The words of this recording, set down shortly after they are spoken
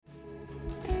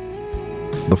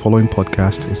The following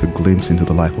podcast is a glimpse into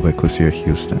the life of Ecclesia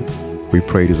Houston. We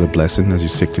pray it is a blessing as you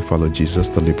seek to follow Jesus,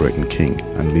 the liberating King,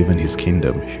 and live in His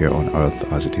kingdom here on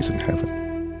earth as it is in heaven.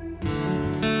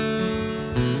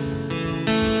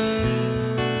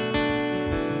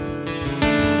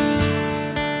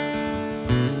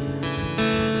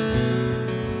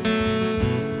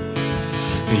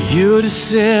 You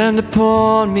descend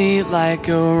upon me like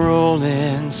a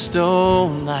rolling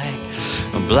stone, like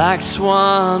a black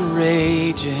swan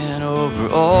raging over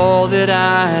all that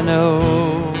I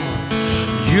know.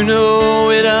 You know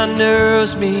it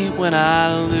unnerves me when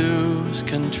I lose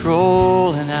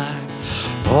control, and I'm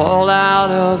all out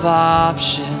of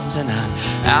options, and I'm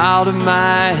out of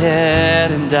my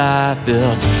head, and I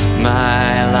built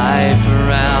my life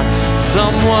around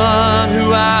someone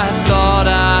who I thought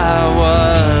I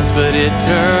was, but it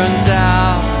turns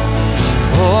out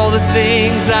all the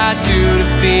things I do to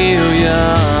feel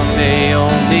young, they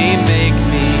only make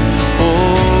me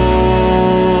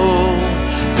old.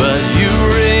 But you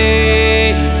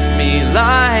raise me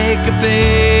like a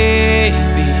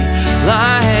baby,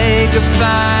 like a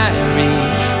fiery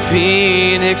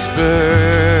phoenix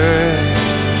bird.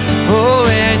 Oh,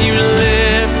 and you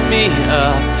lift me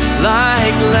up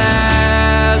like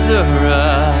Lazarus.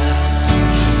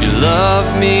 You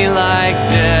love me like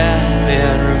death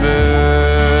in reverse.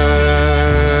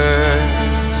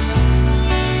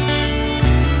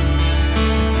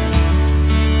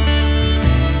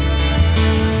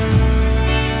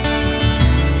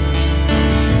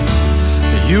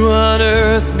 You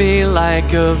unearth me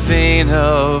like a vein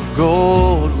of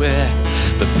gold with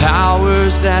the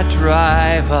powers that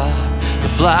drive up the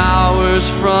flowers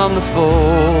from the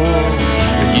fold.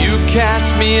 You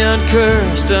cast me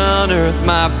uncursed, unearth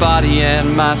my body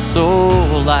and my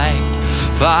soul like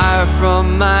fire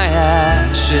from my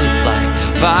ashes,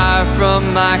 like fire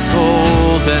from my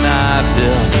coals. And I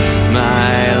built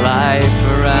my life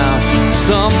around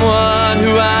someone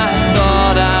who I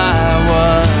thought I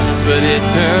was, but it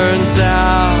turns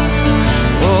out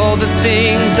all the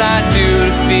things I do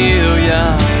to feel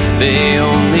young, they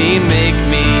only make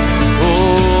me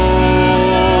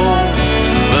old.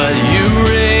 But you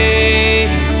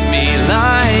raise me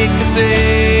like a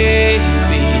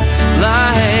baby,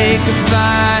 like a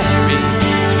fiery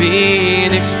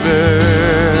phoenix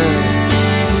bird.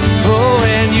 Oh,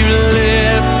 and you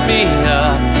lift me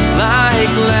up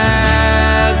like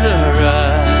Lazarus.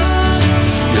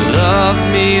 You love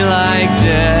me like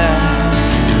death.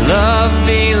 You love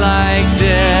me like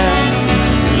death.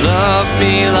 You love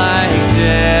me like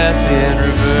death in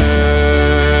reverse.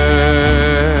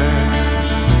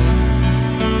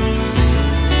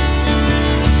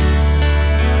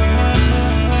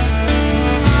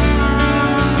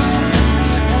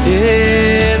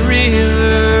 In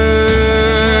reverse.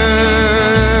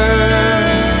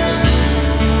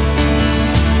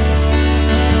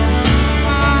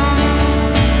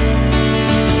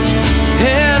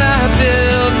 And I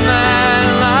build my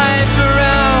life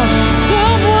around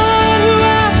someone who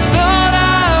I thought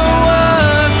I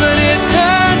was, but it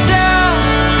turns out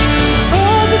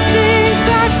all the things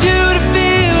I do to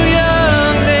feel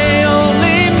young, they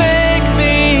only make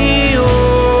me old.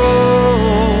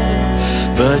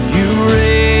 But you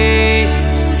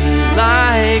raise me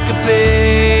like a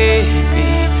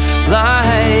baby,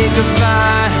 like a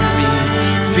fiery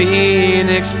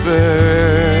phoenix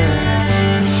bird.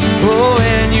 Oh,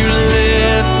 and you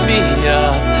lift me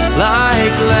up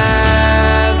like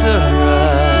Lazarus.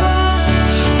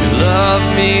 You love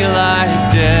me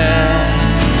like death.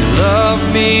 You love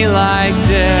me like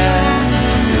death.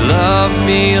 You love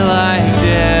me like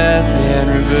death in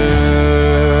reverse.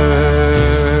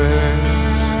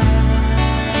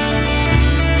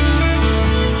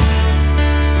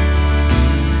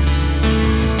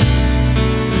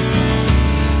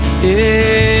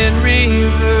 In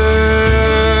reverse,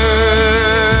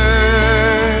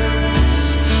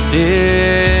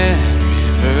 in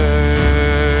reverse.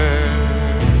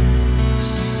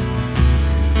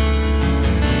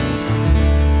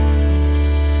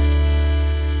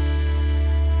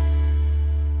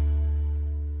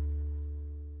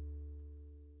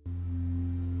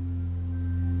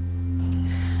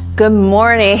 Good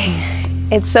morning.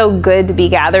 It's so good to be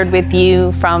gathered with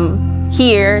you from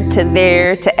here to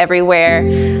there to everywhere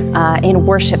in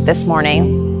worship this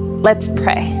morning. Let's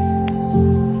pray.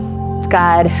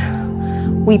 God,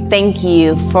 we thank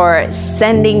you for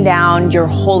sending down your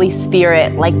Holy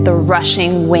Spirit like the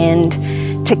rushing wind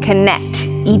to connect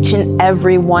each and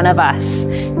every one of us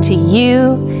to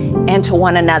you and to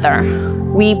one another.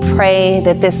 We pray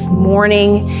that this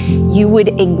morning you would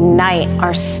ignite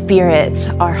our spirits,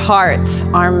 our hearts,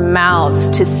 our mouths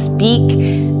to speak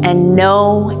and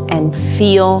know and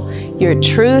feel your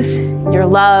truth, your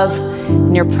love,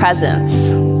 and your presence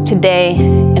today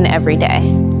and every day.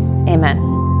 Amen.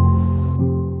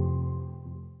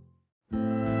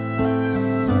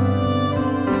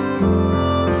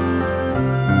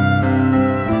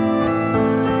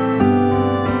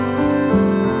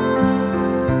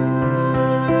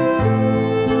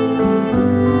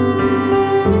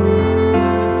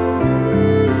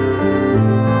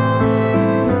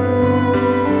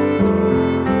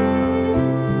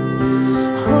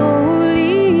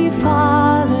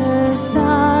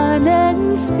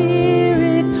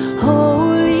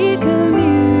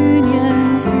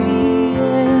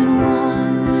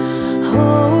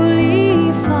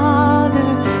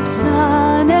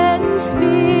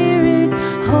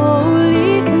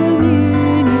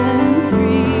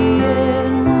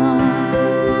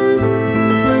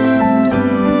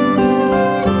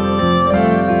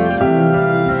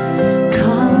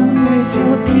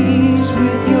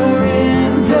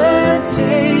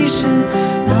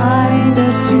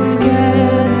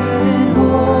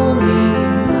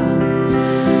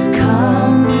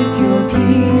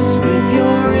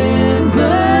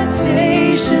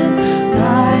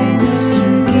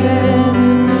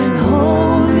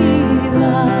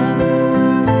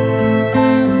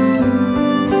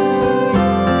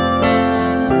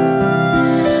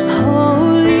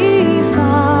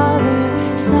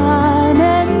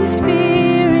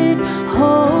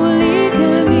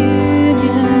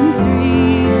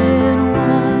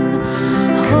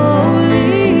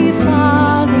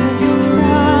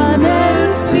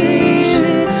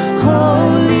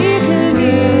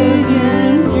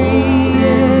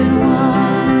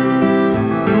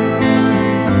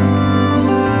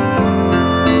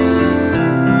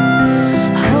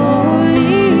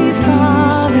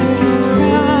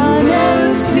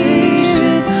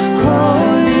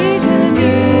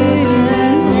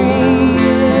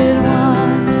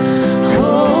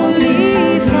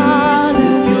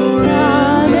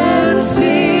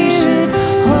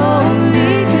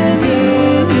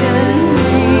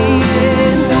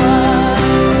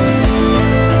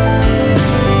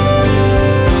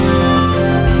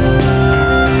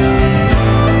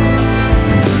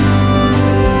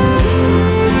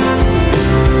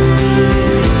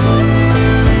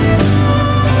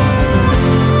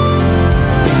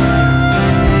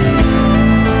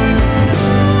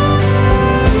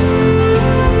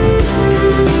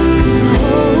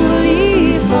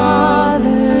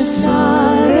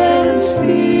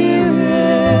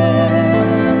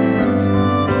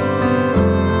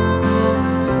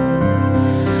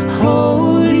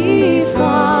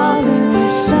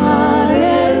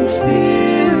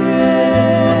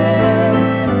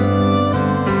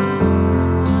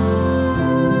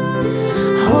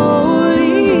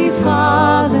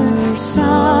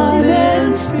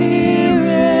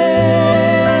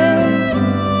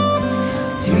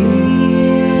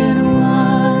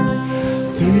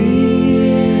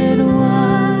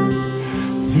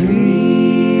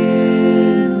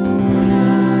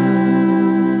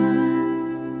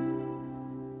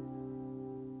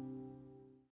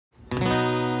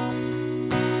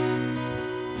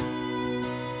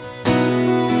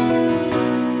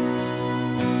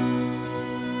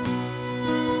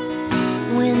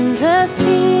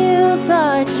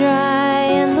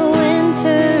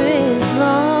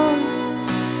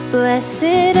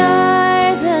 Blessed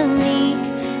are the meek,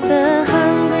 the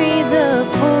hungry, the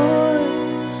poor.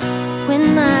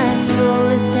 When my soul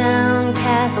is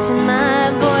downcast and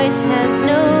my voice has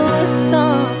no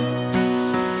song,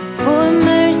 for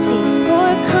mercy,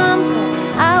 for comfort,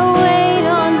 I wait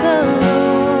on the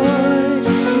Lord.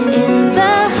 In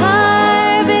the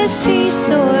harvest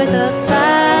feast or the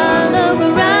fallow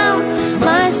ground,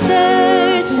 my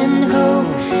certain hope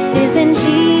is in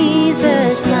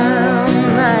Jesus found.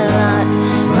 My lot,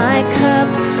 my cup,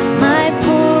 my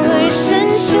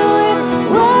portion sure.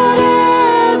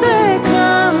 Whatever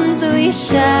comes, we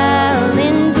shall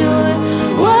endure.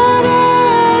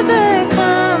 Whatever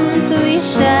comes, we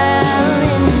shall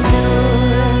endure.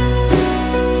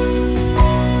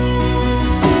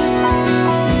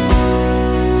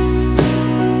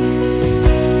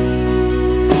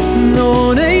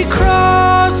 On a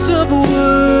cross of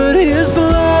wood, his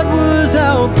blood was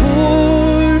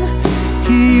outpoured.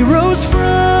 He rose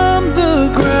from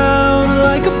the ground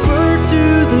like a bird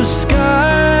to the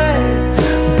sky,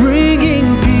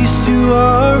 bringing peace to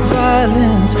our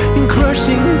violence and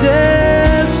crushing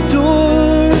death's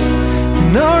door.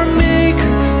 And our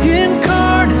Maker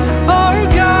incarnate, our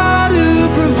God who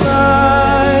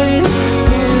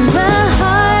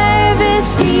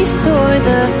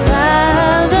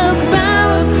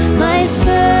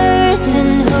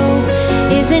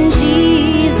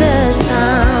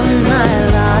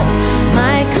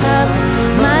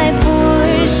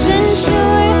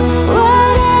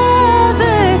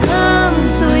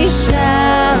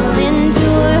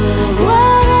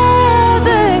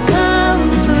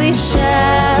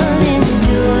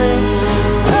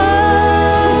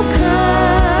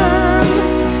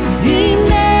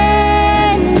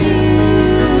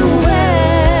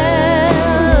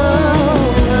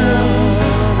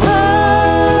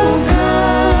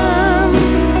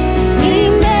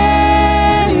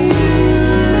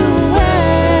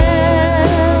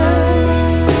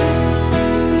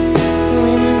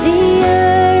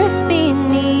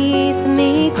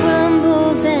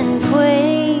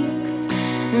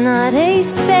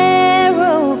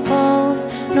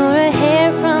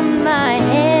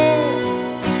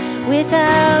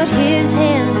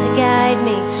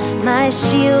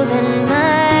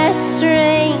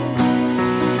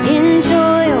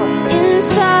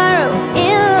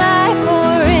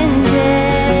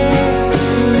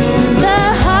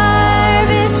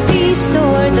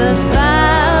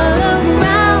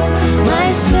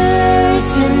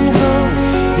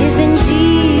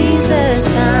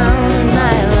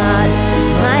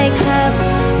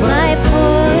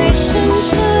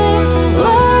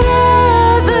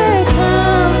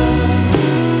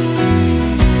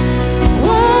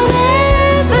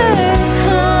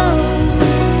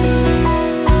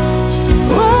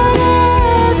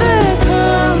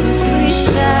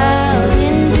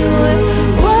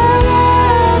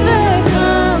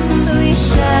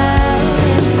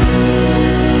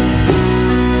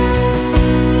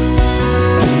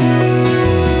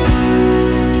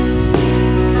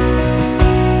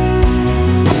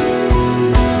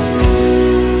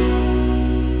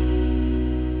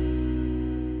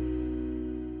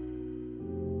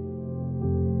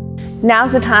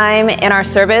Now's the time in our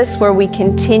service where we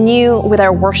continue with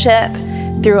our worship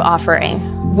through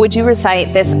offering. Would you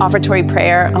recite this offertory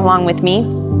prayer along with me?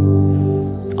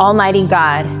 Almighty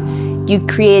God, you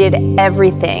created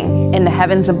everything in the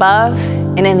heavens above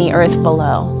and in the earth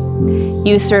below.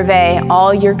 You survey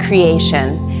all your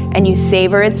creation and you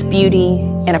savor its beauty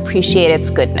and appreciate its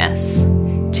goodness.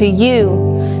 To you,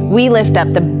 we lift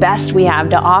up the best we have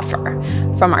to offer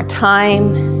from our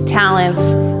time, talents,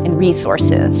 and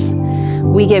resources.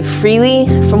 We give freely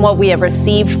from what we have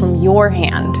received from your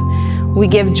hand. We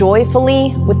give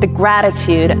joyfully with the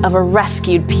gratitude of a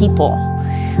rescued people.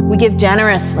 We give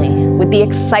generously with the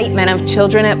excitement of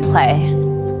children at play.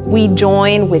 We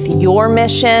join with your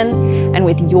mission and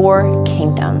with your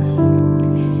kingdom.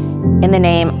 In the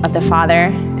name of the Father,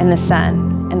 and the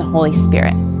Son, and the Holy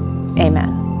Spirit.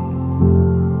 Amen.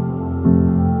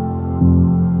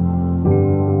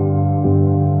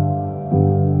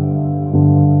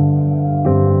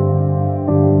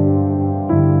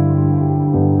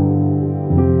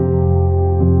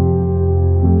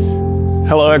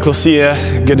 Hello,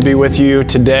 Ecclesia. Good to be with you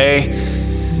today.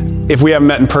 If we haven't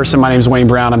met in person, my name is Wayne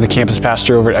Brown. I'm the campus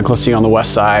pastor over at Ecclesia on the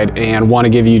West Side, and want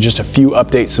to give you just a few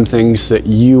updates, some things that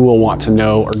you will want to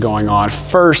know are going on.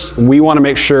 First, we want to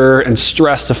make sure and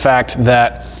stress the fact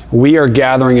that we are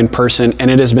gathering in person, and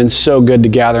it has been so good to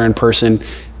gather in person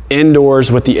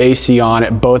indoors with the AC on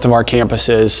at both of our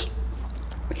campuses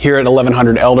here at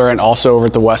 1100 Elder and also over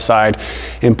at the West Side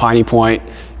in Piney Point.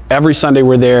 Every Sunday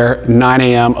we're there, 9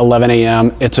 a.m., 11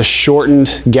 a.m. It's a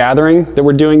shortened gathering that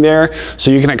we're doing there,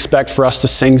 so you can expect for us to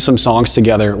sing some songs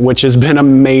together, which has been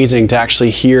amazing to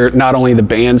actually hear not only the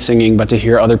band singing, but to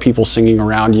hear other people singing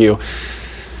around you.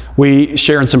 We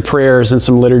share in some prayers and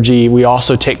some liturgy. We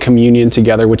also take communion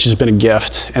together, which has been a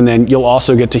gift. And then you'll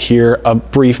also get to hear a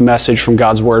brief message from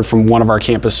God's Word from one of our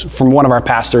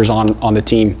pastors on the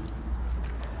team.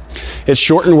 It's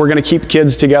shortened. We're going to keep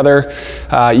kids together.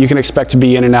 You can expect to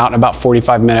be in and out in about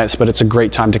 45 minutes, but it's a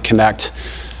great time to connect.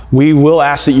 We will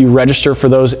ask that you register for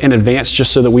those in advance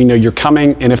just so that we know you're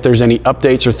coming. And if there's any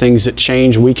updates or things that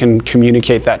change, we can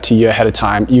communicate that to you ahead of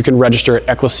time. You can register at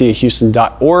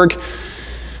ecclesiahouston.org,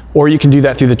 or you can do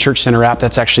that through the Church Center app.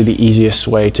 That's actually the easiest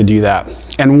way to do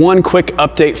that. And one quick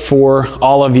update for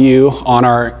all of you on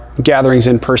our gatherings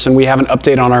in person, we have an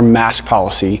update on our mask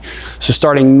policy. So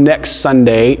starting next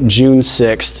Sunday, June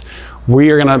 6th, we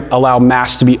are going to allow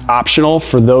masks to be optional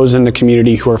for those in the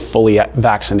community who are fully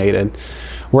vaccinated.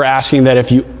 We're asking that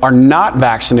if you are not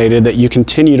vaccinated, that you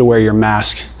continue to wear your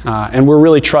mask. And we're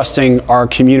really trusting our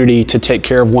community to take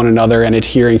care of one another and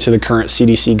adhering to the current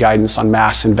CDC guidance on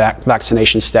masks and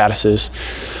vaccination statuses.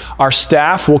 Our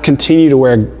staff will continue to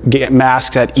wear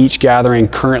masks at each gathering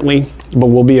currently, but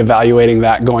we'll be evaluating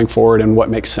that going forward and what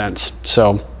makes sense.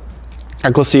 So,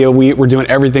 Ecclesia, we're doing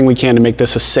everything we can to make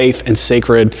this a safe and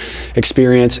sacred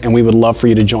experience, and we would love for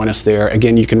you to join us there.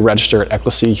 Again, you can register at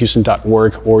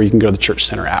ecclesiahouston.org, or you can go to the Church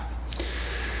Center app.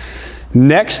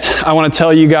 Next, I want to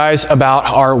tell you guys about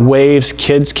our Waves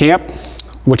Kids Camp,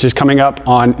 which is coming up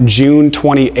on June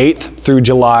 28th through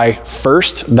July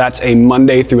 1st. That's a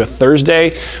Monday through a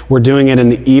Thursday. We're doing it in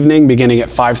the evening, beginning at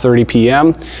 5:30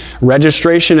 p.m.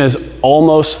 Registration is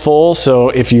almost full, so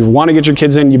if you want to get your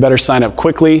kids in, you better sign up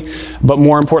quickly. But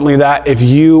more importantly that, if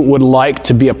you would like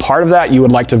to be a part of that, you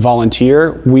would like to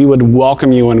volunteer, we would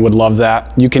welcome you and would love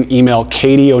that. You can email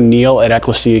Katie O'Neill at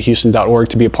ecclesiahouston.org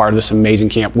to be a part of this amazing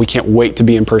camp. We can't wait to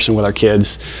be in person with our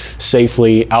kids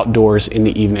safely outdoors in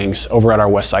the evenings over at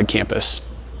our West Side campus.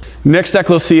 Next,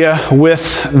 Ecclesia,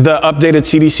 with the updated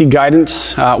CDC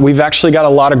guidance, we've actually got a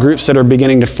lot of groups that are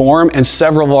beginning to form, and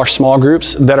several of our small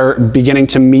groups that are beginning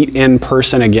to meet in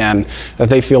person again, that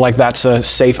they feel like that's a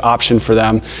safe option for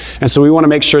them. And so we want to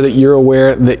make sure that you're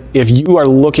aware that if you are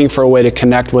looking for a way to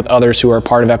connect with others who are a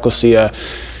part of Ecclesia,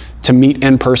 to meet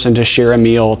in person, to share a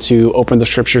meal, to open the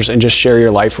scriptures and just share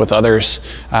your life with others,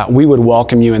 we would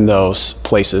welcome you in those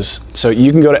places. So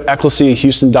you can go to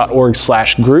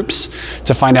ecclesiahouston.org/groups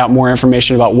to find out more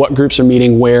information about what groups are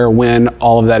meeting, where, when,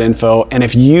 all of that info. And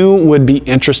if you would be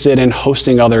interested in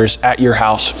hosting others at your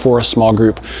house for a small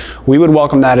group, we would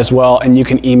welcome that as well. And you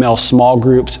can email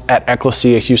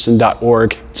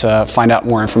smallgroups@ecclesiahouston.org to find out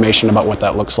more information about what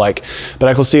that looks like. But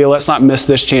Ecclesia, let's not miss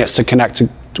this chance to connect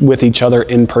with each other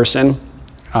in person.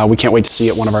 We can't wait to see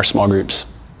you at one of our small groups.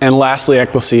 And lastly,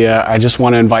 Ecclesia, I just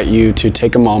want to invite you to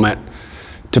take a moment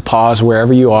to pause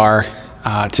wherever you are,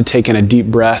 to take in a deep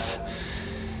breath,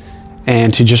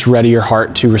 and to just ready your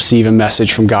heart to receive a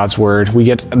message from God's Word. We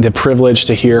get the privilege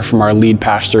to hear from our lead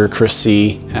pastor, Chris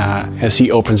Seay, as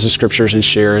he opens the scriptures and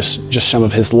shares just some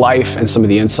of his life and some of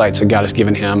the insights that God has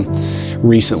given him.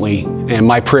 recently. And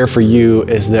my prayer for you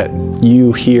is that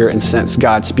you hear and sense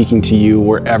God speaking to you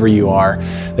wherever you are,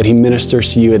 that He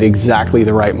ministers to you at exactly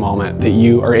the right moment, that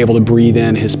you are able to breathe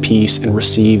in His peace and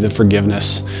receive the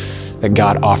forgiveness that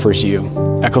God offers you.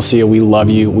 Ecclesia, we love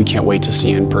you. We can't wait to see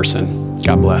you in person.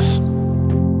 God bless.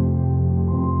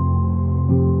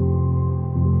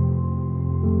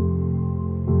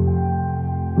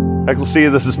 Ecclesia,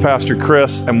 this is Pastor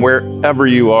Chris, and wherever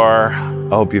you are,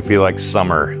 I hope you feel like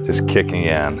summer is kicking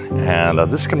in. And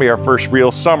this is going to be our first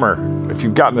real summer. If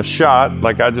you've gotten a shot,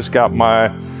 like I just got my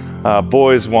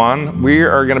boys one, we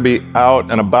are going to be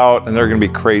out and about, and there are going to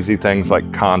be crazy things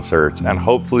like concerts. And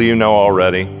hopefully you know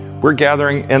already, we're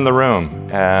gathering in the room,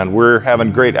 and we're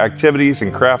having great activities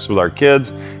and crafts with our kids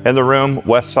in the room,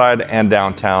 West Side and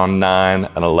downtown, 9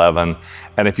 and 11.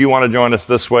 And if you want to join us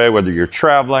this way, whether you're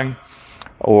traveling,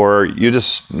 or you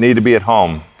just need to be at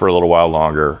home for a little while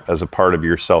longer as a part of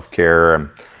your self-care and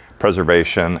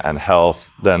preservation and health,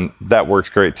 then that works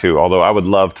great too. Although I would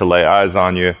love to lay eyes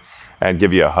on you and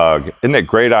give you a hug. Isn't it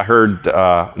great? I heard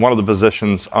one of the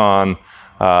physicians on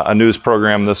a news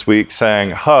program this week saying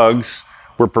hugs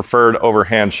were preferred over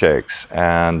handshakes,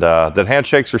 and that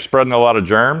handshakes are spreading a lot of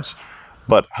germs,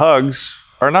 but hugs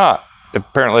are not,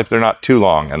 apparently if they're not too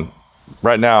long. And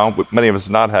right now, many of us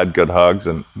have not had good hugs,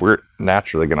 and we're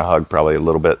naturally going to hug probably a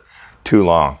little bit too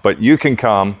long. But you can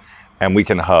come, and we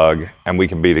can hug, and we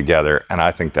can be together, and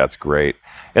I think that's great.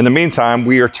 In the meantime,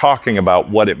 we are talking about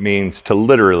what it means to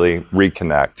literally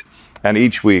reconnect. And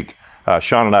each week,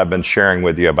 Sean and I have been sharing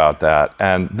with you about that.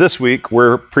 And this week,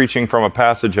 we're preaching from a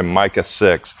passage in Micah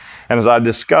 6. And as I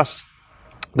discussed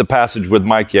the passage with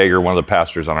Mike Yeager, one of the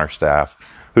pastors on our staff,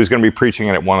 who's going to be preaching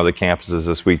it at one of the campuses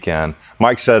this weekend,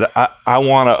 Mike said, I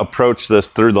want to approach this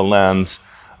through the lens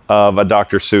of a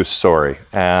Dr. Seuss story.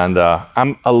 And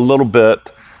I'm a little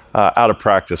bit out of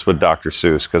practice with Dr.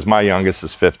 Seuss because my youngest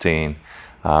is 15.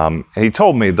 And he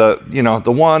told me the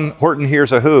one, Horton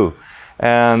Hears a Who.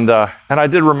 And I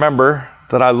did remember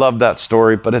that I loved that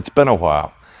story, but it's been a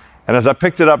while. And as I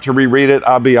picked it up to reread it,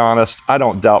 I'll be honest, I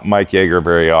don't doubt Mike Yeager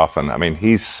very often. I mean,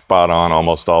 he's spot on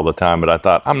almost all the time, but I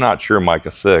thought, I'm not sure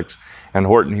Micah 6 and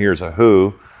Horton Hears a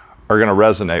Who are going to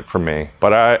resonate for me.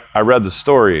 But I read the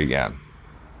story again.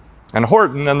 And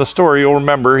Horton, in the story, you'll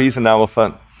remember, he's an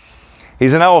elephant.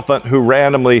 He's an elephant who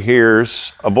randomly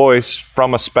hears a voice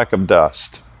from a speck of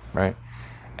dust, right?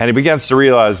 And he begins to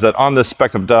realize that on this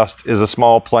speck of dust is a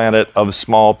small planet of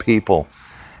small people.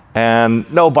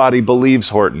 And nobody believes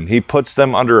Horton. He puts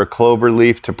them under a clover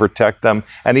leaf to protect them,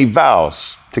 and he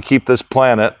vows to keep this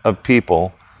planet of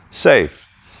people safe.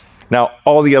 Now,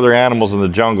 all the other animals in the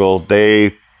jungle,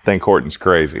 they think Horton's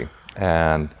crazy.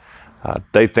 And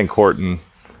they think Horton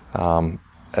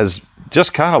has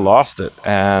just kind of lost it.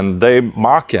 And they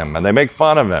mock him, and they make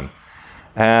fun of him.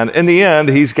 And in the end,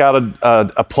 he's got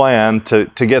a plan to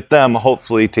get them,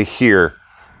 hopefully, to hear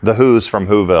the Who's from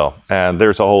Whoville. And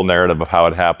there's a whole narrative of how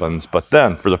it happens. But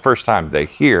then, for the first time, they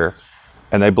hear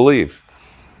and they believe.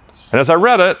 And as I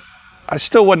read it, I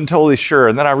still wasn't totally sure.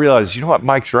 And then I realized, you know what,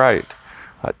 Mike's right.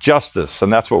 Justice,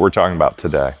 and that's what we're talking about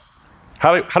today.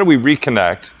 How do we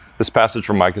reconnect, this passage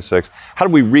from Micah 6, how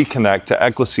do we reconnect to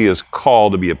Ecclesia's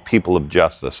call to be a people of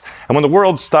justice? And when the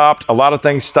world stopped, a lot of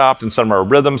things stopped, and some of our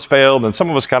rhythms failed, and some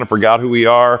of us kind of forgot who we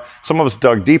are. Some of us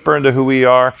dug deeper into who we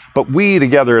are. But we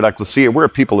together at Ecclesia, we're a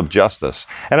people of justice.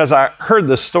 And as I heard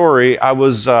this story, I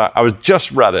was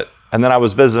just read it, and then I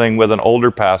was visiting with an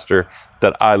older pastor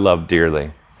that I love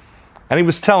dearly. And he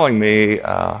was telling me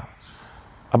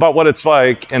about what it's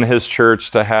like in his church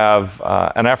to have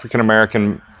an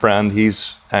African-American friend,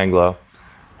 he's Anglo,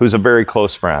 who's a very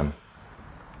close friend.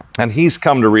 And he's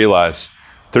come to realize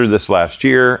through this last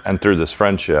year and through this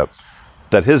friendship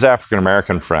that his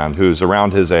African-American friend, who's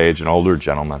around his age, an older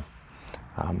gentleman,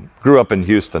 grew up in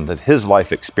Houston, that his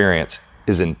life experience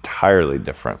is entirely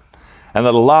different. And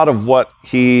that a lot of what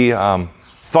he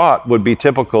thought would be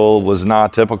typical was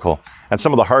not typical. And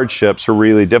some of the hardships are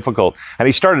really difficult. And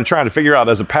he started trying to figure out,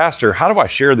 as a pastor, how do I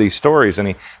share these stories? And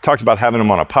he talked about having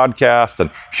them on a podcast and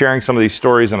sharing some of these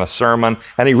stories in a sermon.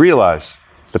 And he realized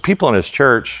the people in his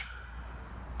church,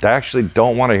 they actually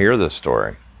don't want to hear this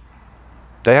story.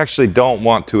 They actually don't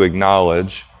want to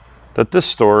acknowledge that this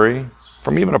story,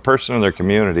 from even a person in their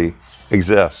community,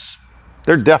 exists.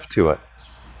 They're deaf to it.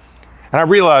 And I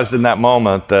realized in that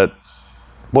moment that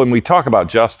when we talk about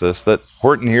justice, that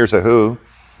Horton Hears a Who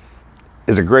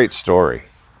is a great story.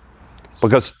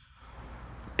 Because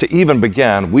to even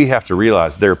begin, we have to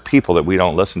realize there are people that we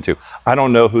don't listen to. I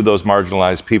don't know who those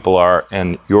marginalized people are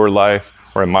in your life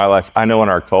or in my life. I know in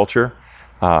our culture,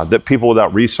 that people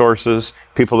without resources,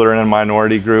 people that are in a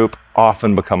minority group,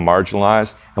 often become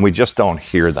marginalized, and we just don't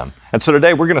hear them. And so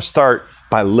today we're going to start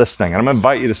by listening. And I'm going to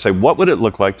invite you to say, what would it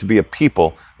look like to be a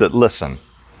people that listen?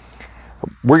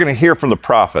 We're going to hear from the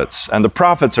prophets, and the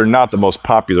prophets are not the most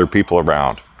popular people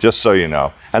around, just so you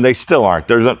know. And they still aren't.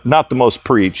 They're not the most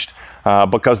preached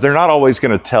because they're not always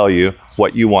going to tell you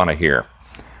what you want to hear.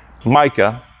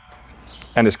 Micah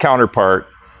and his counterpart,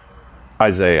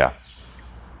 Isaiah,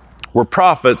 were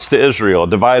prophets to Israel, a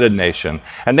divided nation,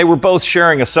 and they were both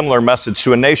sharing a similar message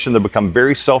to a nation that had become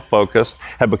very self-focused,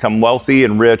 had become wealthy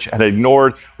and rich, and had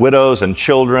ignored widows and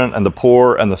children and the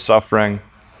poor and the suffering.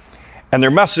 And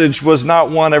their message was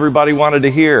not one everybody wanted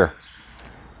to hear,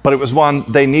 but it was one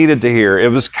they needed to hear. It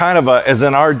was kind of as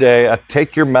in our day, a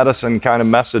take your medicine kind of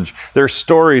message. There are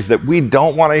stories that we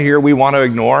don't want to hear, we want to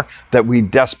ignore, that we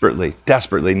desperately,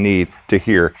 desperately need to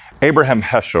hear. Abraham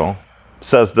Heschel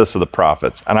says this of the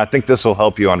prophets, and I think this will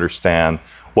help you understand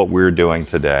what we're doing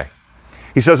today.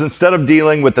 He says, instead of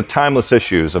dealing with the timeless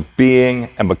issues of being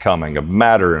and becoming, of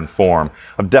matter and form,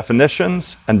 of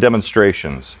definitions and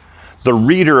demonstrations, the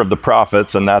reader of the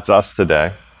prophets, and that's us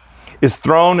today, is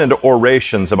thrown into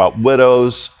orations about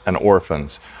widows and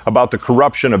orphans, about the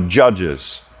corruption of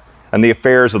judges and the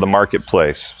affairs of the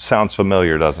marketplace. Sounds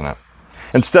familiar, doesn't it?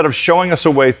 Instead of showing us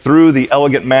a way through the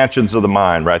elegant mansions of the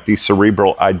mind, right, these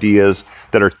cerebral ideas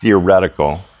that are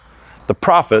theoretical, the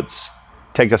prophets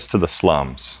take us to the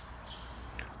slums.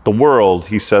 The world,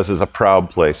 he says, is a proud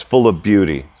place, full of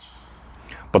beauty.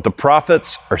 But the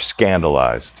prophets are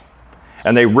scandalized,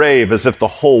 and they rave as if the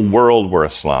whole world were a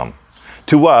slum.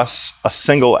 To us, a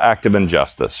single act of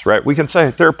injustice, right? We can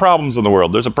say, there are problems in the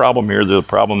world. There's a problem here, there's a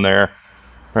problem there.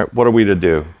 Right? What are we to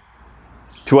do?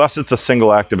 To us, it's a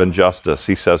single act of injustice,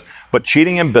 he says. But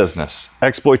cheating in business,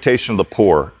 exploitation of the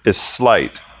poor, is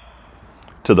slight.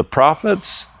 To the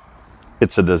prophets,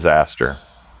 it's a disaster.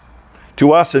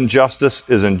 To us, injustice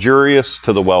is injurious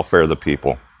to the welfare of the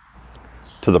people.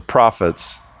 To the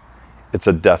prophets, it's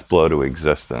a death blow to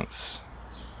existence.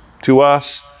 To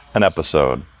us, an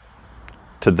episode.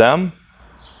 To them,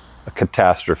 a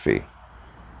catastrophe.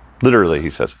 Literally,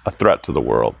 he says, a threat to the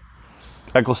world.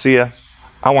 Ecclesia,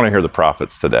 I want to hear the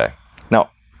prophets today.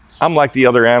 Now, I'm like the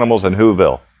other animals in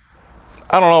Whoville.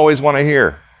 I don't always want to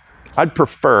hear. I'd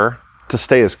prefer to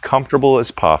stay as comfortable as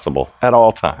possible at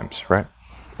all times, right?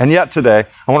 And yet today,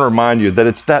 I want to remind you that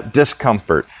it's that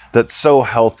discomfort that's so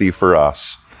healthy for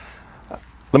us.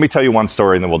 Let me tell you one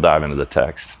story and then we'll dive into the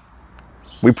text.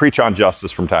 We preach on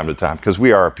justice from time to time because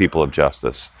we are a people of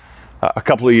justice. A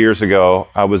couple of years ago,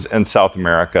 I was in South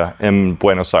America, in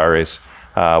Buenos Aires,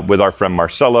 with our friend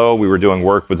Marcelo. We were doing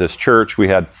work with his church. We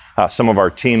had some of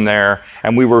our team there,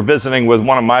 and we were visiting with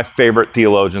one of my favorite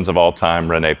theologians of all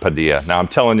time, Rene Padilla. Now, I'm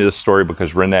telling you this story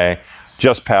because Rene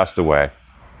just passed away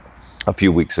a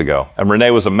few weeks ago. And Rene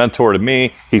was a mentor to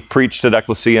me. He preached at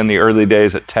Ecclesia in the early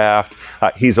days at Taft.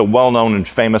 He's a well-known and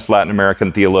famous Latin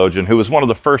American theologian who was one of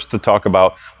the first to talk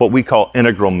about what we call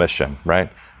integral mission, right?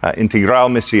 Integral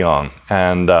misión.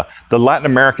 And the Latin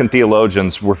American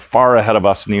theologians were far ahead of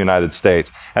us in the United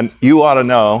States. And you ought to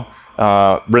know,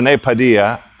 Rene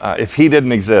Padilla, if he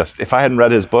didn't exist, if I hadn't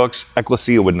read his books,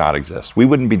 Ecclesia would not exist. We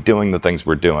wouldn't be doing the things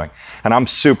we're doing. And I'm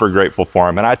super grateful for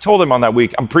him. And I told him on that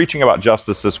week, I'm preaching about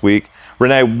justice this week.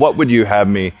 Rene, what would you have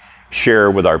me share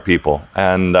with our people?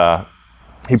 And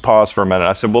he paused for a minute.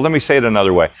 I said, well, let me say it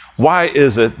another way. Why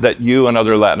is it that you and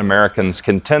other Latin Americans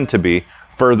can tend to be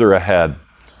further ahead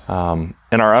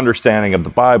in our understanding of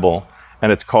the Bible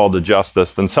and its call to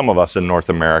justice than some of us in North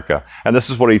America? And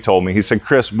this is what he told me. He said,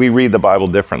 Chris, we read the Bible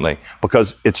differently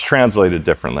because it's translated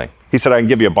differently. He said, I can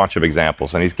give you a bunch of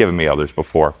examples, and he's given me others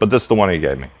before, but this is the one he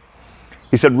gave me.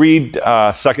 He said, read 2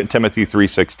 Timothy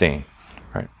 3:16.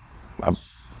 Right? I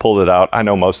pulled it out. I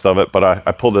know most of it, but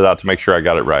I pulled it out to make sure I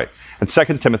got it right. And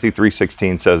 2 Timothy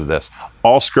 3:16 says this,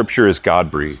 all scripture is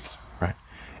God-breathed. Right?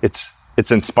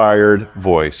 It's inspired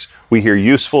voice. We hear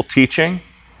useful teaching,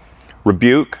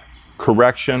 rebuke,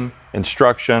 correction,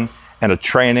 instruction, and a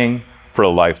training for a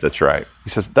life that's right.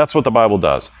 He says that's what the Bible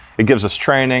does. It gives us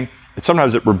training.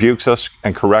 Sometimes it rebukes us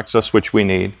and corrects us, which we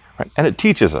need. Right? And it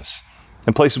teaches us.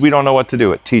 In places we don't know what to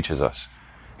do, it teaches us.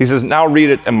 He says, now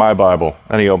read it in my Bible.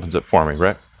 And he opens it for me,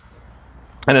 right?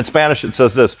 And in Spanish it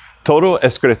says this, Todo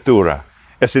escritura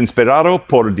es inspirado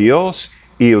por Dios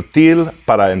y útil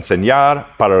para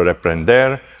enseñar, para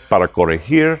reprender, para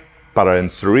corregir, para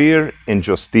instruir en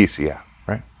justicia.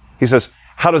 Right? He says,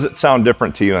 how does it sound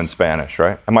different to you in Spanish,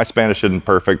 right? And my Spanish isn't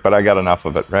perfect, but I got enough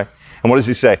of it, right? And what does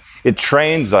he say? It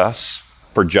trains us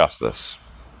for justice.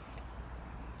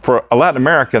 For a Latin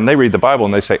American, they read the Bible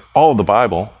and they say, all of the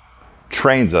Bible,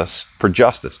 trains us for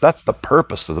justice. That's the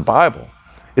purpose of the Bible.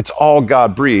 It's all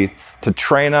God breathed to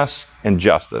train us in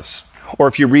justice. Or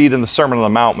if you read in the Sermon on the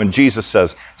Mount when Jesus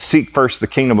says, seek first the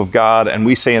kingdom of God, and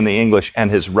we say in the English,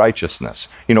 and his righteousness.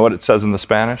 You know what it says in the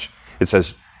Spanish? It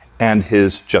says, and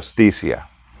his justicia.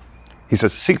 He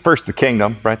says, seek first the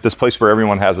kingdom, right? This place where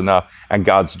everyone has enough, and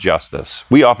God's justice.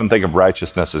 We often think of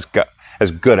righteousness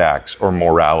as good acts or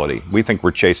morality. We think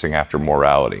we're chasing after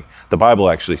morality. The Bible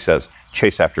actually says,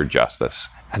 chase after justice.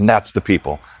 And that's the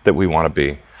people that we want to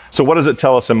be. So what does it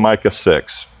tell us in Micah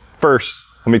 6? First,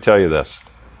 let me tell you this.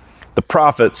 The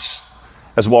prophets,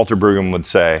 as Walter Brueggemann would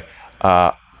say,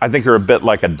 I think are a bit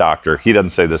like a doctor. He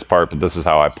doesn't say this part, but this is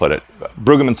how I put it.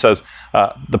 Brueggemann says,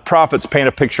 the prophets paint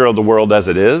a picture of the world as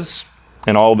it is,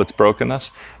 in all of its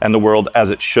brokenness, and the world as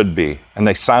it should be. And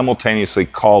they simultaneously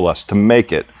call us to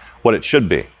make it what it should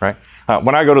be, right?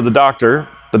 When I go to the doctor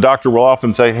will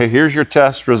often say, hey, here's your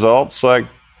test results. Like,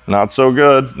 not so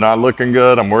good, not looking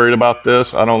good. I'm worried about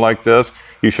this. I don't like this.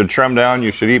 You should trim down.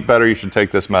 You should eat better. You should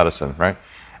take this medicine, right?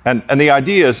 And the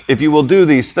idea is, if you will do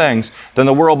these things, then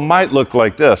the world might look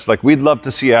like this. Like, we'd love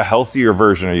to see a healthier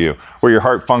version of you, where your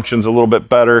heart functions a little bit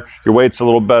better, your weight's a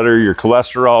little better, your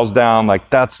cholesterol's down.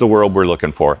 Like, that's the world we're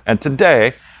looking for. And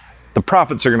today, the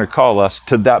prophets are going to call us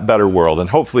to that better world. And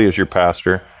hopefully, as your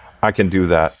pastor, I can do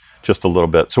that just a little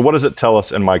bit. So what does it tell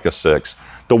us in Micah 6?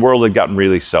 The world had gotten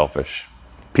really selfish.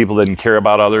 People didn't care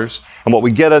about others. And what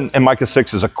we get in Micah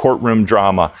 6 is a courtroom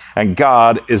drama. And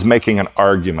God is making an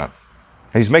argument.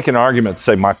 And he's making an argument to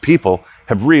say, my people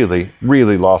have really,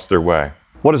 really lost their way.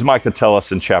 What does Micah tell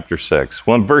us in chapter 6?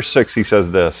 Well, in verse 6, he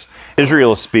says this.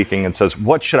 Israel is speaking and says,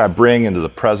 what should I bring into the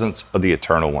presence of the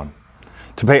Eternal One?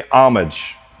 To pay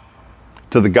homage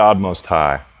to the God Most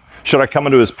High. Should I come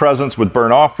into his presence with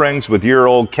burnt offerings, with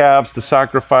year-old calves to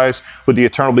sacrifice? Would the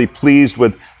Eternal be pleased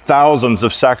with thousands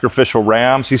of sacrificial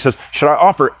rams? He says, should I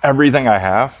offer everything I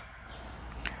have?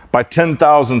 By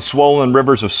 10,000 swollen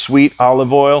rivers of sweet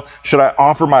olive oil, should I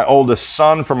offer my oldest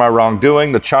son for my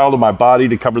wrongdoing, the child of my body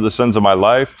to cover the sins of my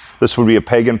life? This would be a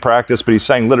pagan practice, but he's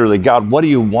saying literally, God, what do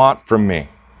you want from me?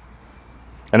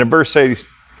 And in verse 8,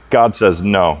 God says,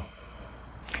 no.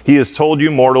 He has told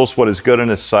you mortals what is good in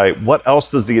his sight. What else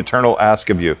does the Eternal ask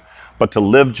of you but to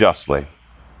live justly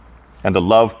and to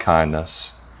love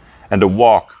kindness and to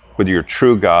walk with your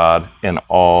true God in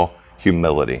all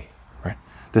humility? Right?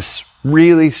 This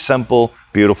really simple,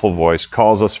 beautiful voice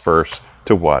calls us first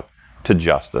to what? To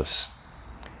justice.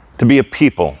 To be a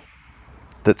people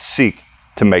that seek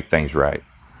to make things right.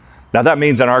 Now that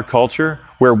means in our culture,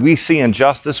 where we see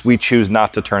injustice, we choose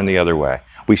not to turn the other way.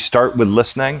 We start with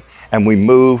listening and we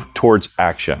move towards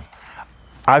action.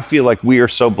 I feel like we are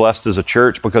so blessed as a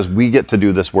church because we get to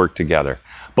do this work together,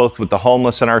 both with the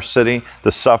homeless in our city,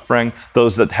 the suffering,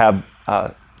 those that have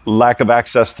lack of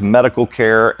access to medical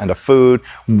care and to food.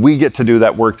 We get to do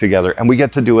that work together, and we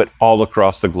get to do it all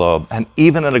across the globe. And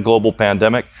even in a global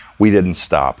pandemic, we didn't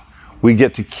stop. We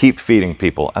get to keep feeding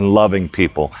people and loving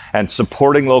people and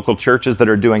supporting local churches that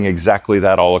are doing exactly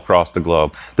that all across the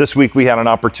globe. This week we had an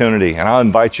opportunity, and I'll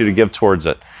invite you to give towards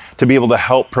it, to be able to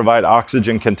help provide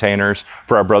oxygen containers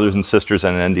for our brothers and sisters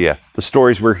in India. The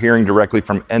stories we're hearing directly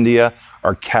from India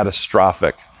are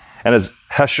catastrophic. And as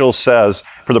Heschel says,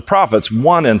 for the prophets,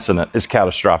 one incident is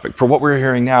catastrophic. For what we're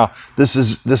hearing now, this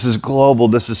is global.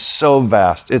 This is so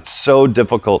vast. It's so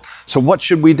difficult. So what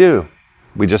should we do?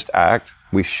 We just act.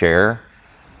 We share.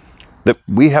 That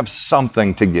we have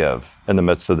something to give in the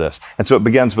midst of this. And so it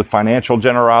begins with financial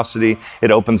generosity.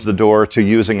 It opens the door to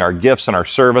using our gifts and our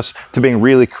service, to being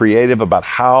really creative about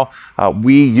how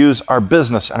we use our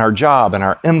business and our job and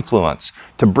our influence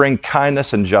to bring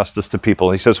kindness and justice to people.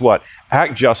 And he says what?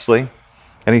 Act justly.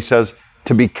 And he says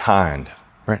to be kind,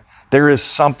 right? There is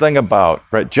something about,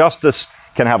 right? Justice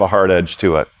can have a hard edge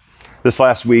to it. This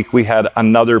last week, we had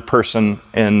another person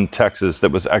in Texas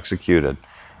that was executed.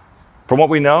 From what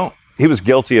we know, he was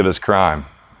guilty of his crime.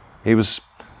 He was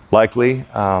likely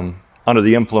under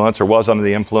the influence, or was under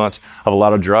the influence of a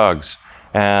lot of drugs,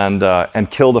 and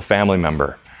killed a family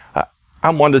member.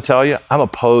 I'm one to tell you, I'm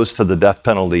opposed to the death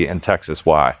penalty in Texas.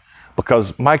 Why?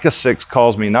 Because Micah 6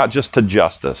 calls me not just to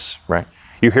justice, right?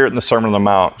 You hear it in the Sermon on the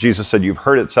Mount. Jesus said, you've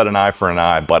heard it said, an eye for an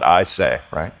eye, but I say,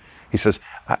 right? He says,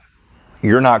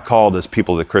 you're not called as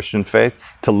people of the Christian faith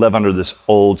to live under this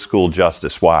old school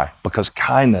justice. Why? Because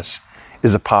kindness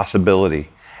is a possibility.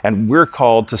 And we're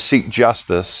called to seek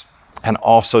justice and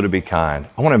also to be kind.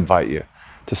 I want to invite you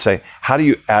to say, how do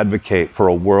you advocate for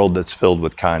a world that's filled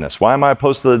with kindness? Why am I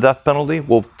opposed to the death penalty?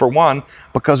 Well, for one,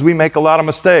 because we make a lot of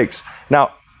mistakes.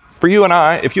 Now, for you and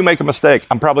I, if you make a mistake,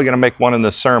 I'm probably going to make one in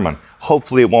this sermon.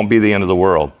 Hopefully it won't be the end of the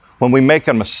world. When we make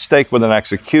a mistake with an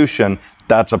execution,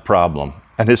 that's a problem.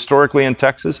 And historically in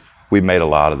Texas, we've made a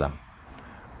lot of them.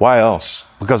 Why else?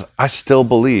 Because I still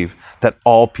believe that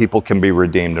all people can be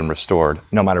redeemed and restored,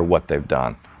 no matter what they've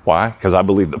done. Why? Because I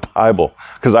believe the Bible,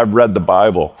 because I've read the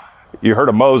Bible. You heard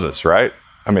of Moses, right?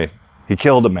 I mean, he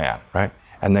killed a man, right?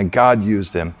 And then God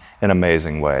used him in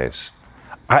amazing ways.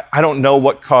 I don't know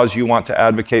what cause you want to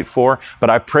advocate for,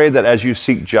 but I pray that as you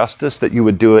seek justice, that you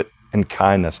would do it in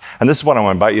kindness. And this is what I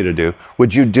want to invite you to do.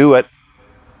 Would you do it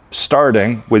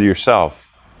starting with yourself?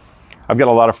 I've got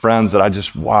a lot of friends that I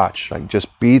just watch, like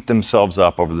just beat themselves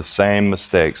up over the same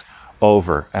mistakes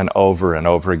over and over and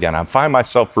over again. I find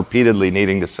myself repeatedly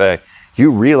needing to say,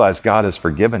 you realize God has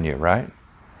forgiven you, right?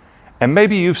 And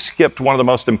maybe you've skipped one of the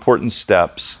most important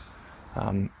steps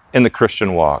in the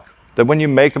Christian walk, that when you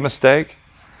make a mistake,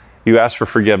 you ask for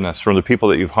forgiveness from the people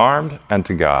that you've harmed and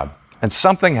to God. And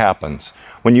something happens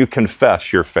when you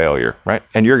confess your failure, right?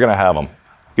 And you're going to have them.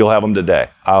 You'll have them today.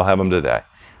 I'll have them today.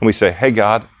 And we say, hey,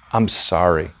 God, I'm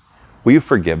sorry. Will you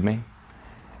forgive me?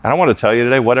 And I want to tell you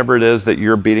today, whatever it is that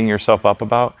you're beating yourself up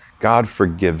about, God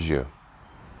forgives you.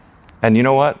 And you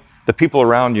know what? The people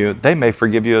around you, they may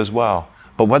forgive you as well.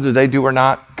 But whether they do or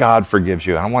not, God forgives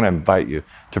you. And I want to invite you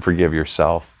to forgive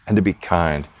yourself and to be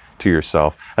kind to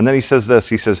yourself. And then he says this,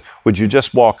 he says, would you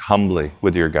just walk humbly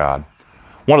with your God?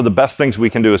 One of the best things we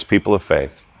can do as people of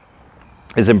faith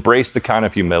is embrace the kind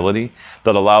of humility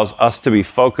that allows us to be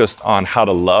focused on how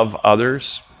to love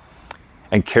others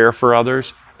and care for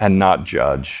others and not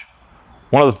judge.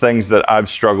 One of the things that I've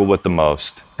struggled with the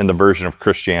most in the version of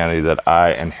Christianity that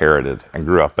I inherited and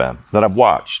grew up in, that I've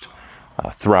watched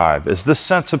thrive, is this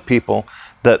sense of people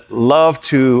that love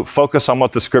to focus on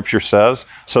what the scripture says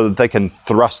so that they can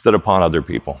thrust it upon other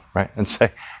people, right? And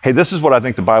say, hey, this is what I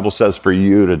think the Bible says for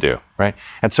you to do, right?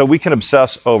 And so we can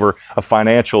obsess over a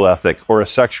financial ethic or a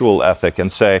sexual ethic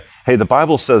and say, hey, the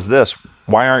Bible says this,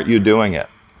 why aren't you doing it?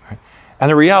 Right? And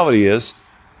the reality is,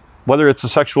 whether it's a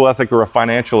sexual ethic or a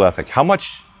financial ethic, how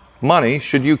much money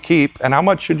should you keep and how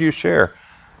much should you share?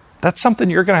 That's something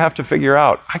you're going to have to figure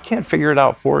out. I can't figure it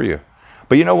out for you.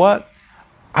 But you know what?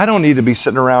 I don't need to be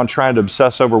sitting around trying to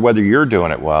obsess over whether you're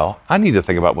doing it well. I need to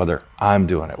think about whether I'm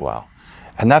doing it well.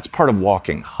 And that's part of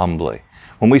walking humbly.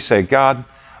 When we say, God,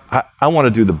 I want to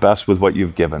do the best with what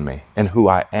you've given me and who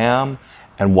I am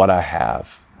and what I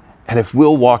have. And if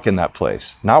we'll walk in that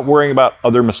place, not worrying about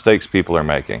other mistakes people are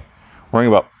making,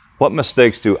 worrying about what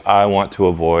mistakes do I want to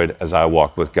avoid as I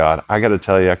walk with God, I got to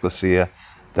tell you, Ecclesia,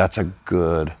 that's a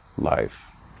good life.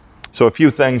 So a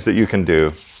few things that you can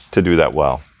do to do that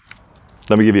well.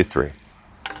 Let me give you 3.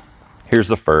 Here's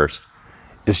the first,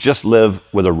 is just live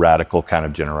with a radical kind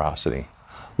of generosity.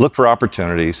 Look for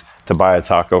opportunities to buy a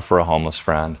taco for a homeless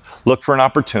friend. Look for an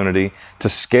opportunity to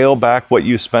scale back what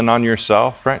you spend on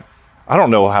yourself, right? I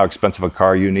don't know how expensive a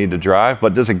car you need to drive,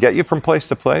 but does it get you from place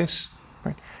to place?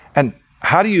 Right? And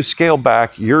how do you scale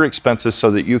back your expenses so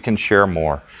that you can share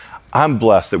more? I'm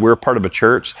blessed that we're a part of a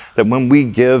church that when we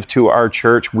give to our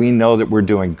church, we know that we're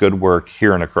doing good work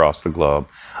here and across the globe.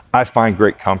 I find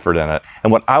great comfort in it.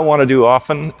 And what I want to do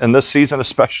often, in this season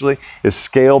especially, is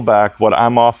scale back what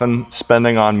I'm often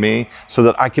spending on me so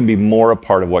that I can be more a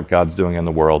part of what God's doing in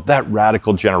the world. That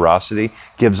radical generosity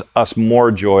gives us more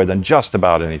joy than just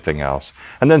about anything else.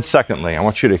 And then secondly, I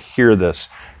want you to hear this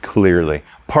clearly.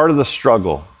 Part of the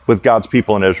struggle with God's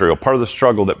people in Israel, part of the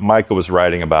struggle that Micah was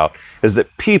writing about, is that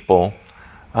people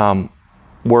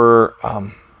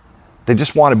they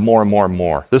just wanted more and more and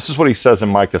more. This is what he says in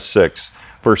Micah 6,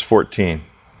 verse 14.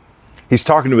 He's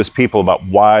talking to his people about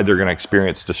why they're going to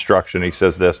experience destruction. He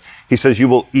says this, he says, you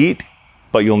will eat,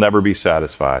 but you'll never be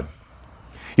satisfied.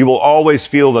 You will always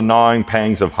feel the gnawing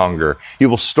pangs of hunger. You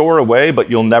will store away, but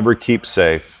you'll never keep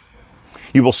safe.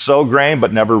 You will sow grain,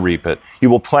 but never reap it. You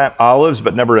will plant olives,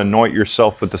 but never anoint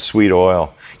yourself with the sweet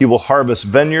oil. You will harvest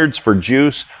vineyards for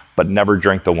juice, but never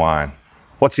drink the wine.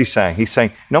 What's he saying? He's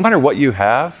saying, no matter what you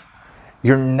have,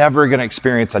 you're never going to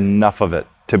experience enough of it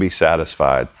to be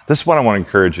satisfied. This is what I want to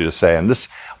encourage you to say, and this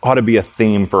ought to be a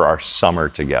theme for our summer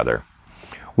together.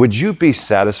 Would you be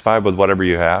satisfied with whatever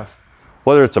you have?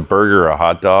 Whether it's a burger or a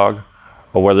hot dog,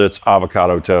 or whether it's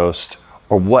avocado toast,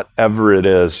 or whatever it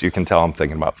is. You can tell I'm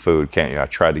thinking about food, can't you? I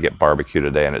tried to get barbecue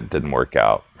today and it didn't work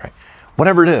out, right?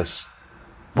 Whatever it is,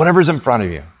 whatever's in front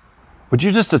of you, would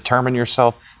you just determine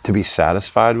yourself to be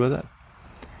satisfied with it?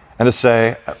 And to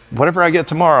say, whatever I get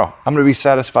tomorrow, I'm going to be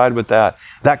satisfied with that.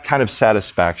 That kind of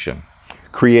satisfaction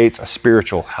creates a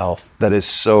spiritual health that is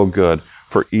so good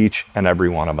for each and every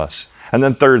one of us. And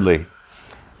then thirdly,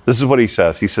 this is what he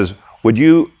says. He says, would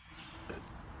you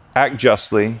act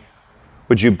justly?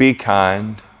 Would you be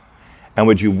kind? And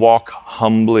would you walk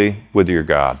humbly with your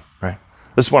God?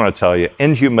 This is what I tell you.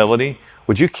 In humility,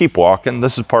 would you keep walking?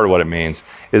 This is part of what it means,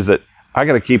 is that I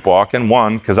got to keep walking.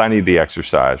 One, because I need the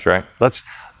exercise, right?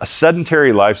 A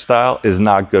sedentary lifestyle is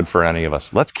not good for any of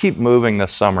us. Let's keep moving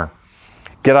this summer.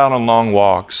 Get out on long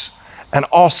walks. And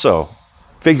also,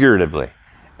 figuratively,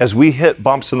 as we hit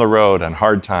bumps in the road and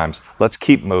hard times, let's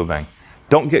keep moving.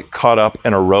 Don't get caught up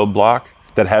in a roadblock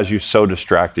that has you so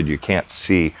distracted you can't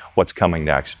see what's coming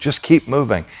next. Just keep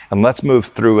moving, and let's move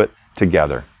through it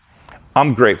together.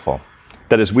 I'm grateful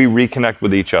that as we reconnect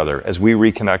with each other, as we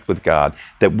reconnect with God,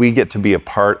 that we get to be a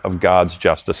part of God's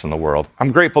justice in the world.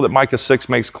 I'm grateful that Micah 6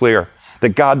 makes clear that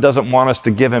God doesn't want us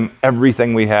to give him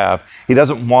everything we have. He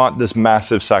doesn't want this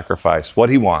massive sacrifice. What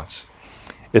he wants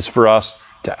is for us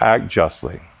to act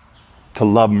justly, to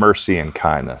love mercy and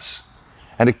kindness,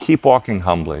 and to keep walking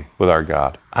humbly with our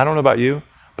God. I don't know about you,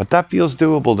 but that feels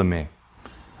doable to me.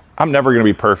 I'm never going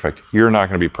to be perfect. You're not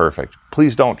going to be perfect.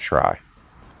 Please don't try.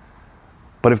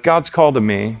 But if God's call to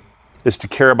me is to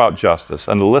care about justice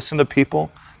and to listen to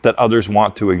people that others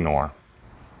want to ignore,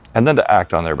 and then to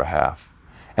act on their behalf,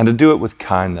 and to do it with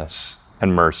kindness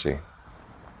and mercy,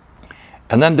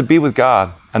 and then to be with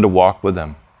God and to walk with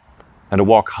him, and to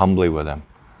walk humbly with him,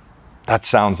 that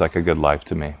sounds like a good life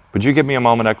to me. Would you give me a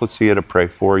moment, Ecclesia, to pray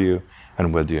for you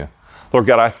and with you? Lord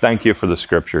God, I thank you for the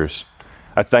scriptures.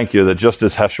 I thank you that just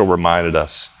as Heschel reminded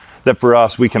us, that for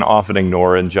us, we can often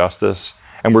ignore injustice.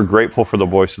 And we're grateful for the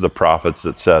voice of the prophets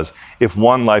that says, if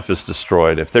one life is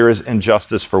destroyed, if there is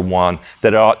injustice for one,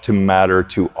 that it ought to matter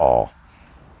to all.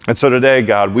 And so today,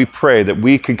 God, we pray that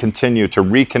we could continue to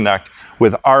reconnect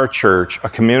with our church, a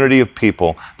community of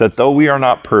people, that though we are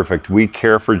not perfect, we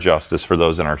care for justice for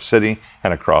those in our city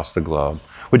and across the globe.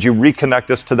 Would you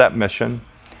reconnect us to that mission?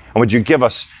 And would you give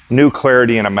us new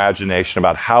clarity and imagination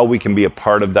about how we can be a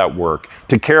part of that work,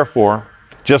 to care for,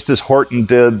 just as Horton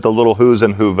did the little who's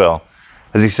in Whoville.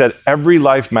 As he said, every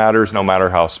life matters no matter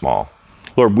how small.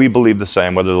 Lord, we believe the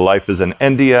same, whether the life is in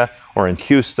India or in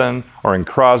Houston or in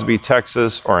Crosby,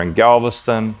 Texas, or in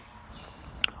Galveston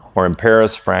or in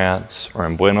Paris, France, or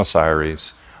in Buenos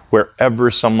Aires,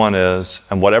 wherever someone is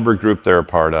and whatever group they're a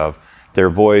part of, their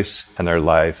voice and their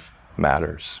life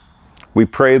matters. We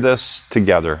pray this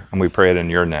together, and we pray it in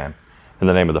your name. In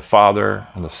the name of the Father,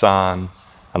 and the Son,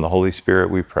 and the Holy Spirit,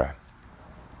 we pray.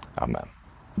 Amen.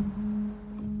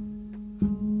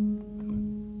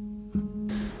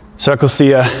 So,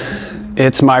 Ecclesia,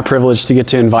 it's my privilege to get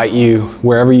to invite you,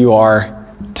 wherever you are,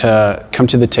 to come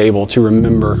to the table to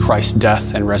remember Christ's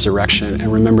death and resurrection,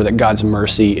 and remember that God's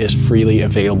mercy is freely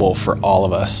available for all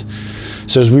of us.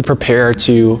 So as we prepare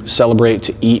to celebrate,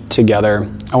 to eat together,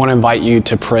 I want to invite you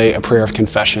to pray a prayer of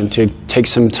confession, to take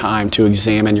some time to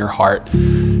examine your heart,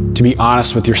 to be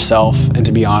honest with yourself and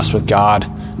to be honest with God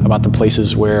about the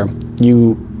places where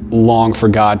you long for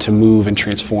God to move and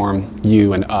transform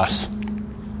you and us.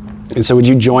 And so would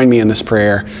you join me in this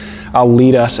prayer? I'll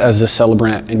lead us as the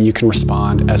celebrant and you can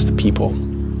respond as the people.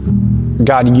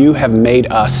 God, you have made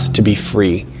us to be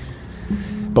free,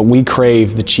 but we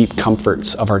crave the cheap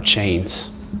comforts of our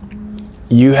chains.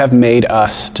 You have made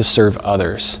us to serve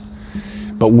others,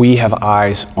 but we have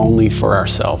eyes only for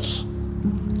ourselves.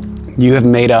 You have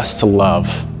made us to love,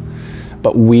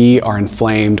 but we are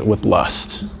inflamed with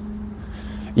lust.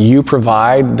 You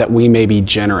provide that we may be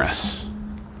generous,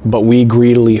 but we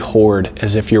greedily hoard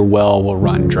as if your well will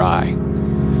run dry.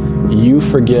 You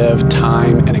forgive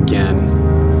time and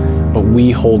again, but we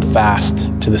hold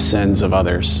fast to the sins of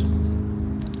others.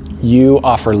 You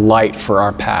offer light for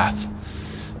our path,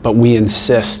 but we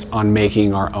insist on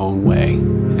making our own way.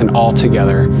 And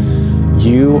altogether,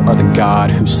 you are the God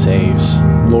who saves.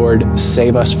 Lord,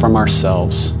 save us from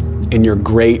ourselves. In your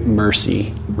great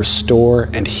mercy, restore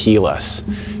and heal us,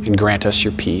 and grant us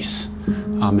your peace.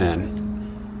 Amen.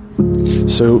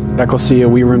 So, Ecclesia,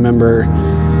 we remember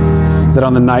that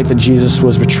on the night that Jesus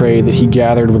was betrayed, that he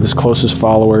gathered with his closest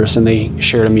followers and they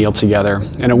shared a meal together.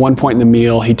 And at one point in the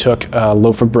meal, he took a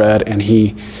loaf of bread and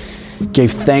he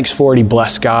gave thanks for it. He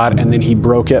blessed God, and then he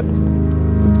broke it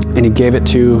and he gave it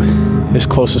to his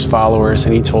closest followers,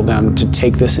 and he told them to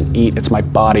take this and eat. It's my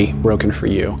body broken for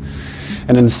you.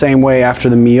 And in the same way, after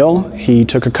the meal, he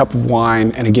took a cup of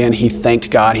wine, and again, he thanked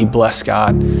God, he blessed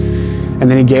God, and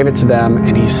then he gave it to them,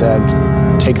 and he said,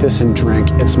 take this and drink.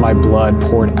 It's my blood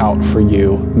poured out for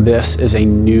you. This is a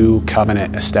new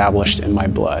covenant established in my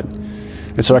blood.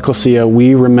 And so, Ecclesia,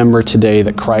 we remember today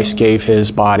that Christ gave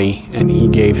his body and he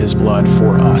gave his blood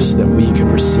for us, that we could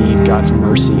receive God's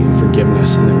mercy and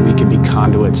forgiveness, and that we could be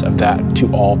conduits of that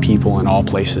to all people in all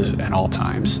places and all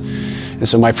times. And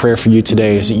so my prayer for you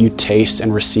today is that you taste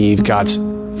and receive God's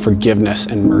forgiveness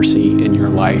and mercy in your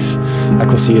life.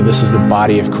 Ecclesia, this is the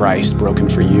body of Christ broken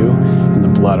for you and the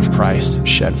blood of Christ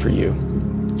shed for you.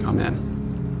 Amen.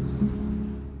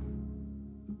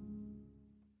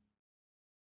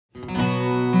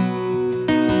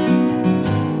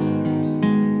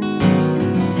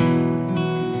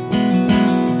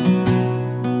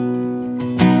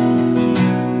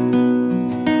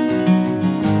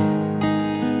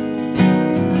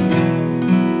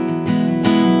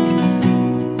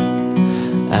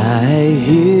 I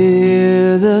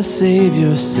hear the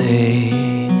Savior say,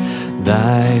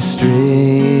 thy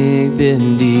strength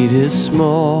indeed is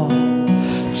small.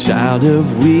 Child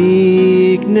of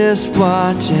weakness,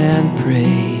 watch and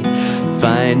pray.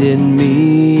 Find in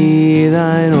me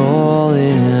thine all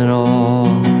in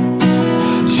all.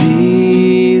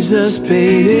 Jesus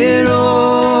paid it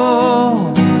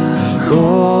all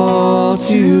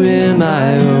to him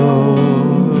I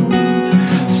owe.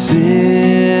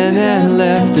 Sin had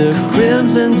left a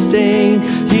crimson stain,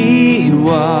 he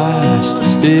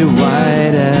washed it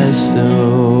white as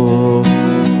snow.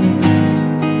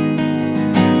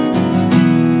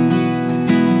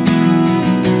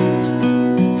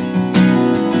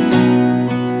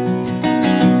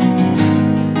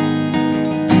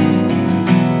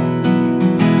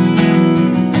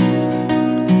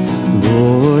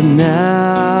 Lord,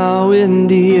 now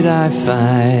indeed I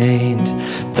find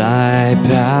thy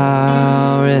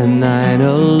power and thine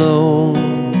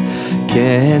alone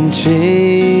can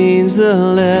change the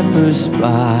leper's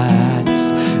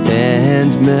spots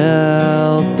and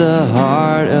melt the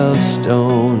heart of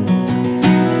stone.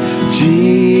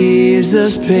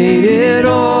 Jesus paid it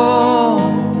all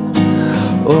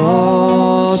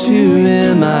to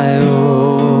him I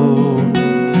owe.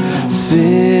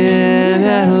 Sin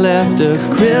had left a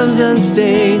crimson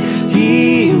stain,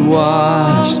 he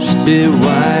washed it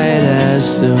white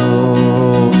as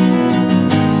snow.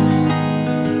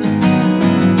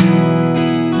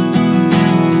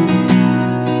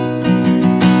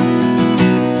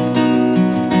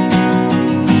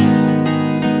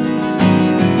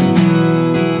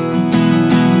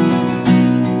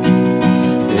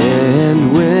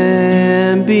 And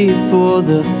when before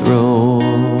the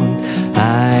throne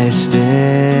I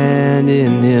stand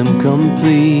in him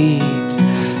complete,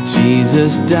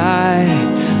 Jesus died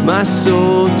my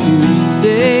soul to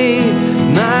save,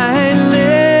 my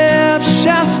lips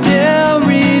shall still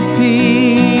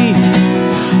repeat.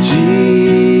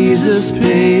 Jesus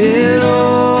paid it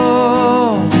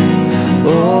all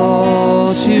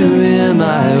to him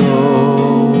I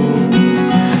owe.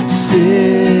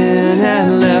 Sin had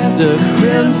left a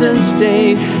crimson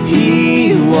stain,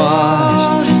 he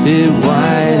washed it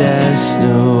white as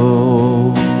snow.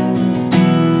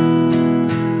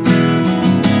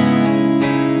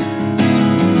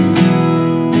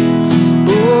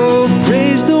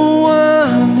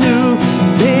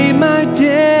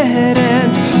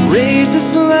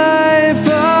 This life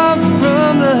up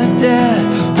from the dead.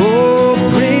 Oh,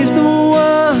 praise the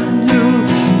one who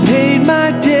paid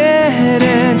my debt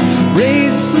and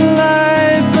raised this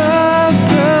life up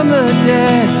from the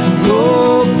dead.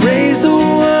 Oh, praise the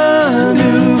one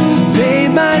who paid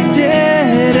my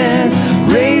debt and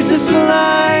raised this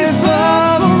life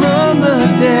up from the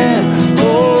dead.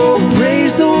 Oh,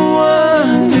 praise the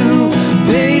one who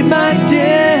paid my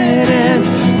debt and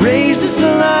raised this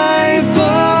life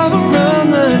up.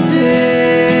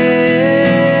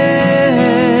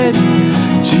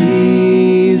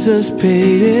 Jesus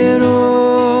paid it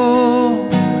all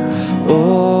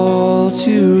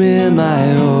to him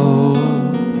I owe.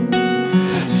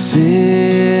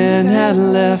 Sin had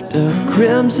left a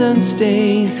crimson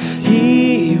stain,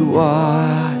 he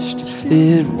washed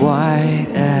it white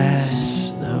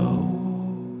as snow.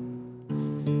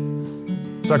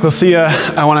 So Ecclesia,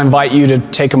 I want to invite you to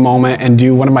take a moment and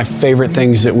do one of my favorite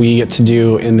things that we get to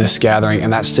do in this gathering,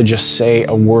 and that's to just say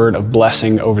a word of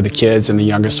blessing over the kids and the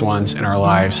youngest ones in our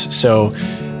lives. So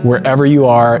wherever you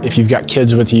are, if you've got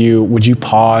kids with you, would you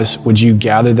pause? Would you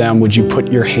gather them? Would you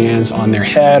put your hands on their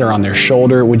head or on their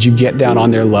shoulder? Would you get down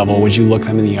on their level? Would you look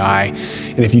them in the eye?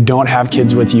 And if you don't have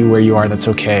kids with you where you are, that's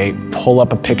okay. Pull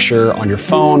up a picture on your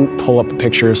phone, pull up a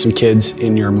picture of some kids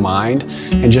in your mind,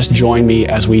 and just join me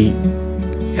as we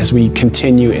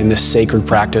continue in this sacred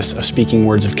practice of speaking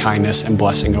words of kindness and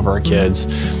blessing over our kids.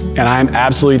 And I'm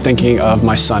absolutely thinking of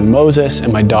my son Moses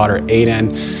and my daughter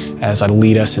Aiden as I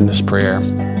lead us in this prayer.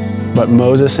 But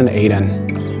Moses and Aiden,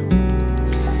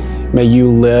 may you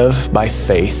live by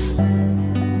faith.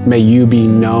 May you be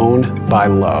known by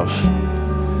love.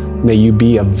 May you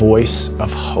be a voice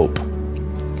of hope.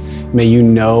 May you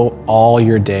know all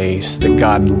your days that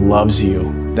God loves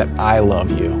you, that I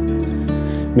love you.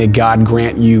 May God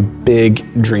grant you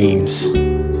big dreams,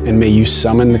 and may you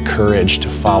summon the courage to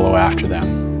follow after them.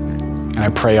 And I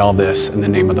pray all this in the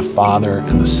name of the Father,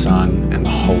 and the Son, and the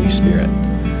Holy Spirit.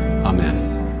 Amen.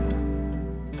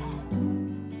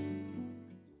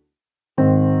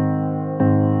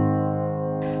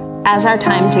 As our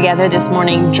time together this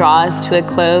morning draws to a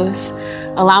close,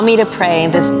 allow me to pray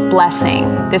this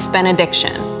blessing, this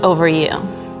benediction over you.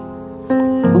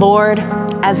 Lord,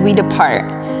 as we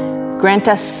depart, grant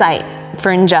us sight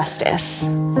for injustice.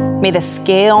 May the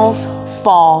scales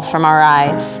fall from our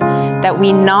eyes, that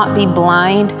we not be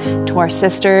blind to our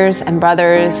sisters and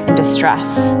brothers in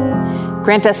distress.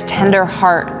 Grant us tender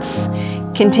hearts.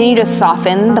 Continue to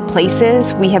soften the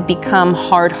places we have become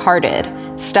hard-hearted,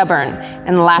 stubborn,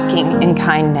 and lacking in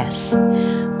kindness.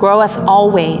 Grow us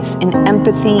always in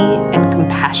empathy and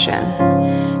compassion.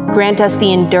 Grant us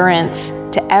the endurance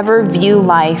to ever view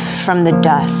life from the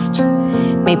dust.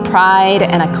 May pride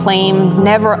and acclaim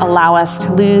never allow us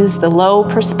to lose the low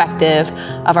perspective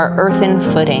of our earthen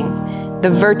footing, the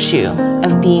virtue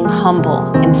of being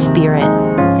humble in spirit.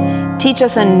 Teach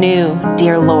us anew,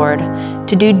 dear Lord,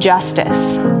 to do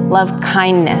justice, love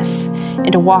kindness,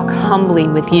 and to walk humbly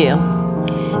with you.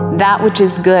 That which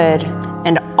is good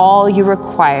and all you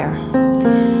require.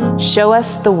 Show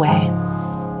us the way.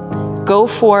 Go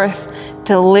forth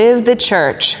to live the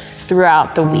church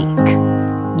throughout the week.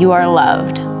 You are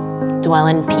loved. Dwell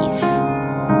in peace.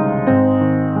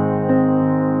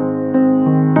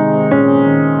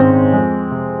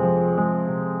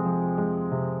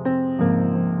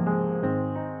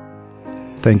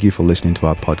 Thank you for listening to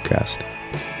our podcast.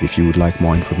 If you would like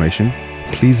more information,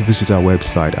 please visit our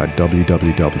website at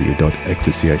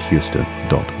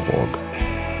www.ecclesiahouston.org.